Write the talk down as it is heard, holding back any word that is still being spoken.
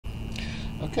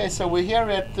Okay, so we're here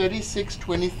at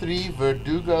 3623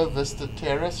 Verdugo Vista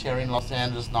Terrace here in Los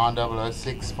Angeles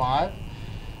 90065.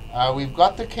 We've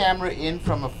got the camera in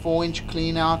from a 4-inch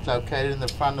clean out located in the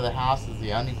front of the house. Is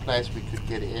the only place we could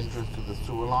get entrance to the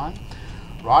sewer line.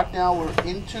 Right now we're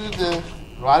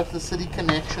right at the city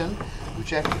connection,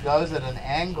 which actually goes at an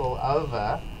angle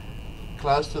over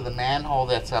close to the manhole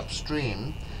that's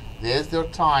upstream. There's their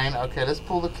tie-in. Okay, let's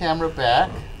pull the camera back.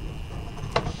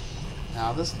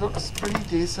 Now this looks pretty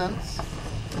decent.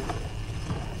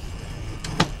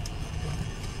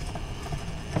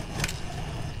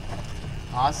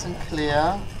 Nice and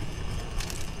clear.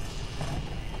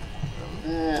 A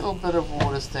little bit of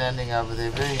water standing over there,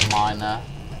 very minor.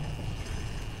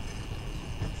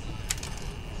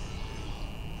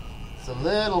 It's a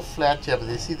little flat here, but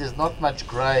you see there's not much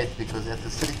grade because at the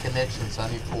city connection it's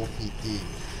only 4 feet deep.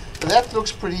 So that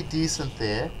looks pretty decent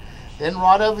there. Then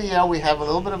right over here we have a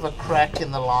little bit of a crack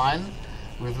in the line.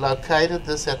 We've located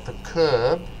this at the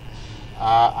curb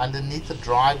underneath the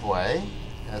driveway.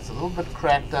 It's a little bit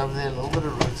cracked over there, a little bit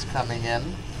of roots coming in.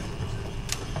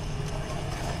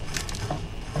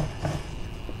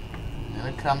 And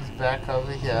it comes back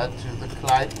over here to the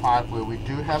clay pipe where we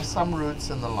do have some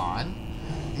roots in the line.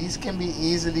 These can be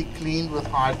easily cleaned with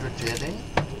hydrojetting.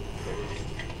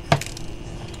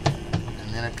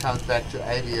 And then it comes back to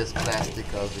ABS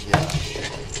plastic over here.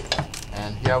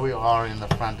 And here we are in the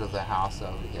front of the house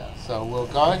over here. So we'll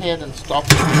go ahead and stop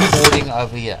the recording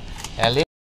over here.